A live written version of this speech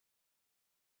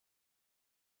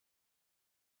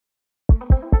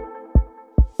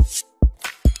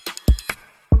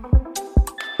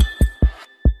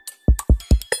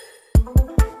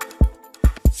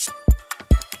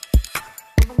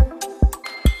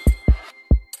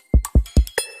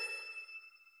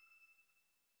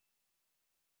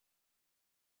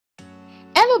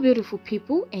beautiful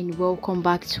people, and welcome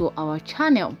back to our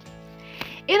channel.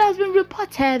 It has been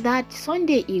reported that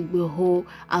Sunday Igboho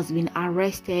has been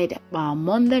arrested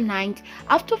Monday night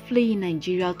after fleeing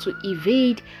Nigeria to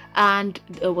evade, and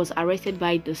was arrested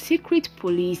by the secret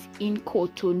police in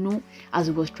Cotonou as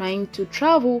he was trying to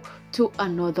travel to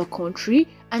another country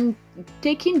and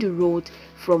taking the road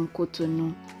from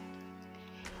Cotonou.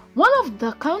 One of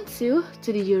the counsel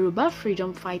to the Yoruba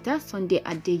freedom fighter Sunday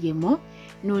Adeyemo,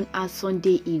 known as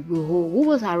Sunday Igboho, who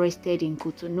was arrested in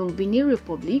Cotonou, Benin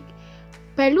Republic,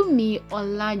 Pelumi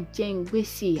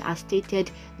Olajengbesi, has stated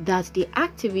that the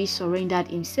activist surrendered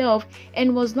himself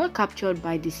and was not captured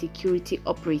by the security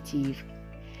operative.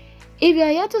 If you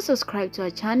are yet to subscribe to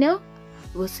our channel,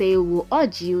 we'll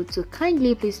urge you to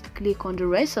kindly please click on the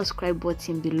red subscribe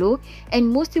button below, and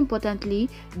most importantly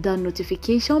the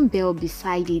notification bell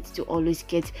beside it to always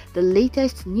get the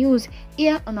latest news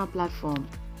here on our platform.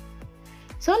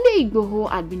 Sunday Igboho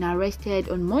had been arrested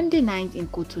on Monday night in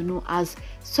Cotonou, as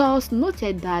source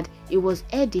noted that he was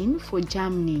heading for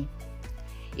Germany.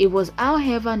 He was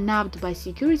however nabbed by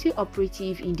security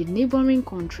operative in the neighboring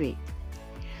country.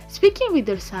 Speaking with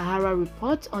the Sahara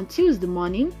Report on Tuesday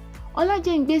morning,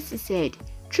 Olajengbesi said,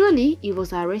 "Truly, he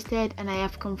was arrested and I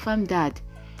have confirmed that.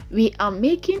 We are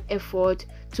making effort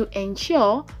to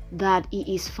ensure that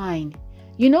he is fine.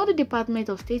 You know, the Department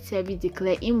of State Service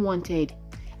declared him wanted,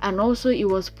 and also he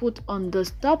was put on the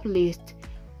stop list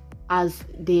as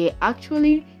they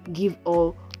actually give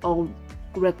a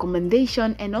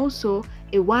recommendation and also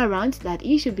a warrant that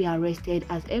he should be arrested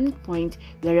at any point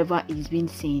wherever he's been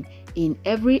seen in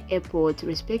every airport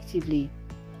respectively."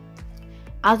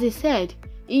 As he said,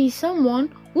 he is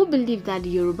someone who believes that the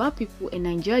Yoruba people in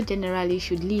Nigeria generally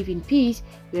should live in peace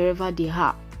wherever they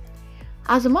are.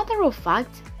 As a matter of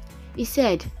fact, he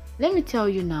said, "Let me tell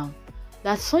you now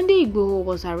that Sunday Igboho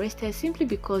was arrested simply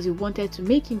because he wanted to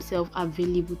make himself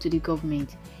available to the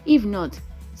government. If not,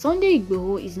 Sunday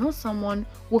Igboho is not someone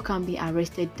who can be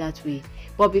arrested that way,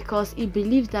 but because he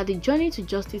believes that the journey to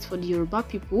justice for the Yoruba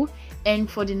people and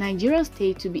for the Nigerian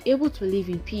state to be able to live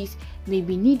in peace may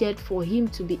be needed for him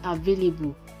to be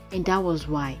available, and that was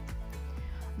why."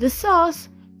 The source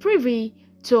privy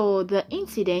to the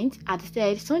incident had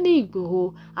said Sunday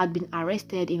Igboho had been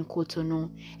arrested in Cotonou,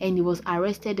 and he was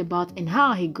arrested about an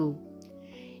hour ago.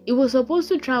 He was supposed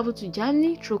to travel to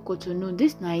Germany through Cotonou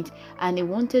this night, and he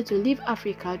wanted to leave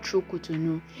Africa through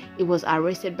Cotonou. He was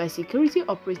arrested by security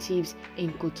operatives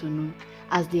in Cotonou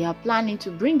as they are planning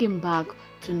to bring him back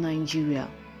to Nigeria.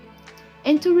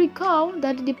 And to recall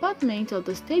that the Department of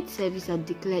the State Service had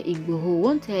declared Igboho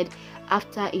wanted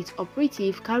after its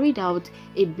operative carried out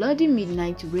a bloody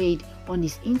midnight raid on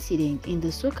his incident in the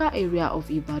Soka area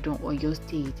of Ibadan, Oyo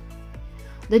State.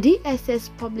 The DSS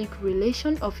Public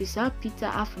Relations Officer Peter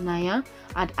Afunaya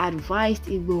had advised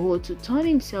Igboho to turn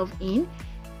himself in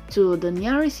to the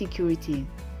nearest security,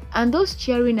 and those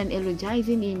cheering and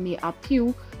elogizing him may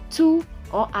appeal to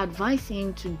or advise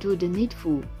him to do the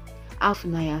needful,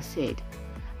 Afunaya said,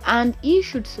 and he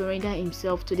should surrender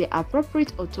himself to the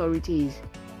appropriate authorities.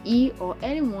 He or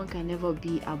anyone can never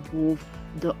be above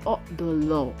the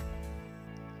law.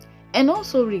 And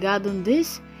also regarding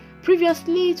this,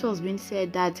 previously it has been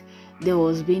said that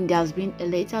there's been a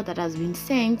letter that has been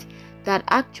sent that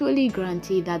actually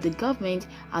granted that the government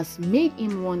has made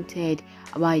him wanted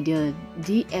by the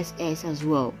DSS as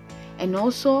well, and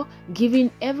also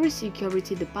giving every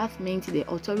security department the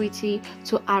authority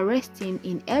to arrest him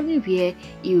in everywhere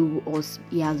he was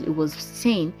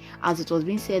seen, as it was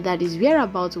being said that his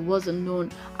whereabouts wasn't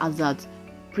known as that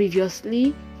previous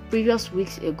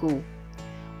weeks ago.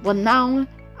 But now,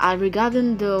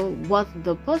 regarding what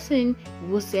the person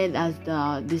who said as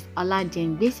this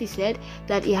Olajengbesi said,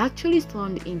 that he actually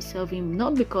turned himself in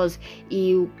not because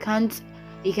he can't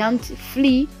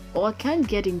flee or can't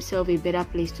get himself a better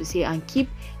place to stay and keep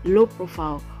low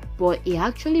profile, but he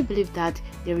actually believed that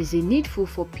there is a needful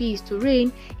for peace to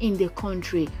reign in the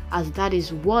country, as that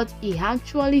is what he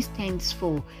actually stands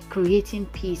for, creating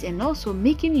peace and also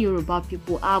making Yoruba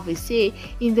people have a say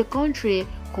in the country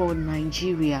called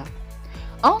Nigeria.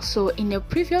 Also, in a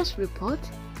previous report,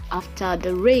 after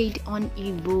the raid on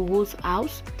Igboho's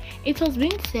house, it was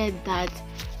being said that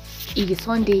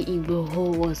Sunday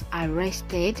Igboho was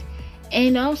arrested,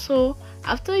 and also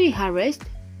after the arrest,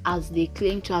 as they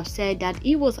claim to have said that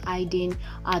he was hiding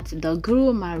at the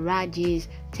Guru Maharaj's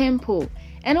temple,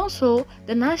 and also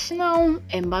the national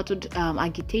embattled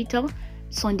agitator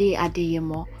Sunday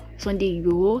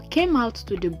Igboho came out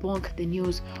to debunk the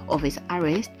news of his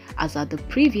arrest as at the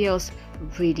previous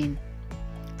reading.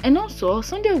 And also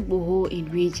Sunday Igboho, in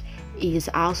which his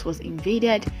house was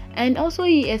invaded And also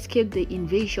he escaped the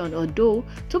invasion, although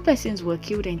 2 persons were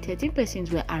killed and 13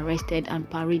 persons were arrested and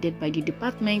paraded by the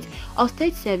Department of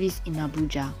State Service in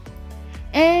Abuja.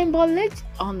 But late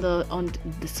in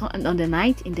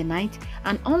the night,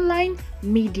 an online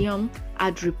medium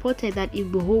had reported that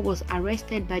Igboho was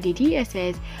arrested by the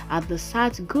DSS at the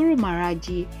Sat Guru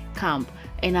Maharaji camp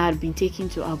and had been taken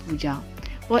to Abuja.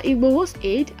 But Igboho's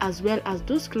aide, as well as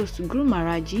those close to Guru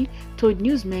Maharaji, told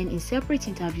newsmen in separate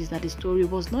interviews that the story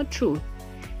was not true.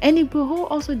 And Igboho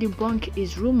also debunked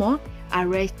his rumor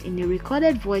arrest in a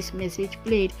recorded voice message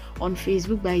played on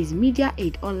Facebook by his media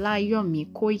aide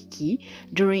Olayomi Koiki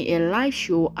during a live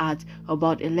show at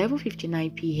about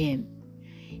 11:59 p.m.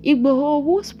 Igboho,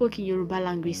 who spoke in Yoruba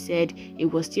language, said he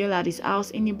was still at his house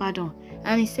in Ibadan,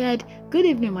 and he said, "Good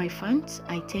evening, my fans.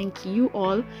 I thank you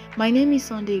all. My name is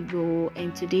Sunday Igboho,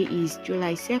 and today is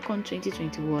July 2nd,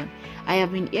 2021. I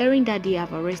have been hearing that they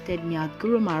have arrested me at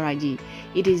Guru Maharaji.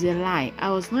 It is a lie.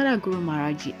 I was not at Guru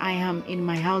Maharaji. I am in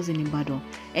my house in Ibadan,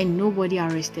 and nobody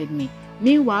arrested me."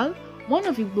 Meanwhile, one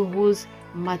of Igboho's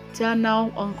maternal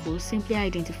uncle, simply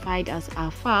identified as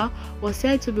Alpha, was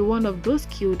said to be one of those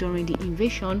killed during the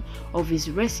invasion of his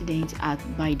residence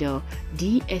by the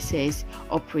DSS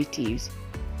operatives.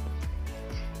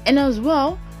 And as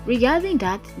well, regarding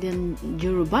that, the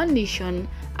Yoruba Nation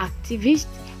activist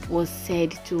was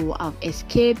said to have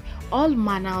escaped all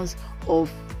manners of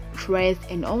threat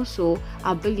and also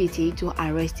ability to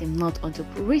arrest him, not until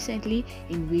recently,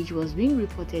 in which was being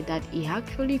reported that he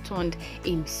actually turned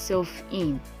himself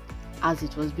in, as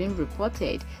it was being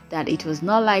reported that it was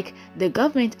not like the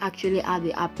government actually had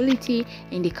the ability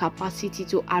and the capacity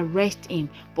to arrest him,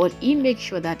 but he made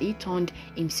sure that he turned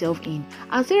himself in.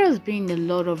 As there has been a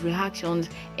lot of reactions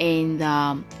and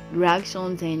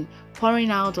pouring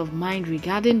out of mind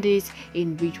regarding this,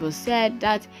 in which was said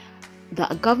that the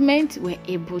government were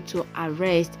able to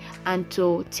arrest and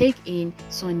to take in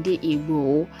Sunday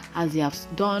Igboho, as they have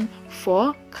done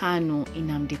for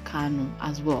Nnamdi Kanu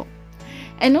as well.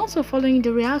 And also, following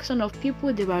the reaction of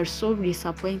people, they were so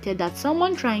disappointed that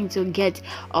someone trying to get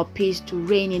a peace to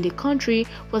reign in the country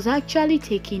was actually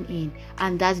taken in,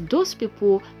 and that those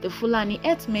people, the Fulani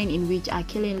herdsmen, in which are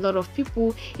killing a lot of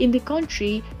people in the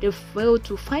country, they failed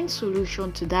to find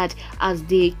solution to that, as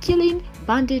the killing,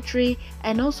 banditry,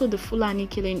 and also the Fulani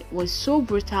killing was so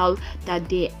brutal that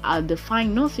they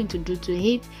find nothing to do to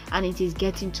it, and it is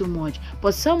getting too much.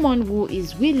 But someone who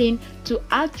is willing to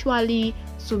actually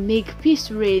make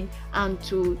peace reign and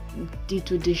to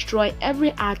destroy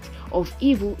every act of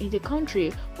evil in the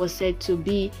country was said to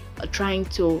be trying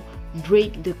to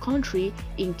break the country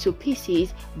into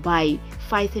pieces by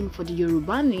fighting for the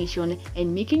Yoruba nation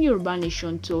and making Yoruba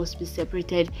nation to be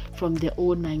separated from the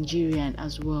old Nigerian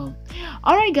as well.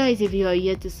 Alright guys, if you are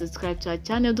yet to subscribe to our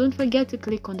channel, don't forget to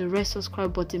click on the red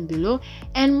subscribe button below,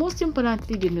 and most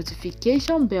importantly the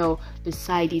notification bell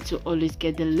beside it to always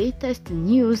get the latest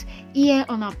news here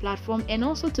on our platform, and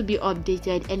also to be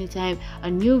updated anytime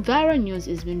a new viral news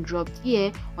is being dropped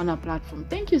here on our platform.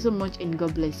 Thank you so much and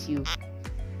God bless you.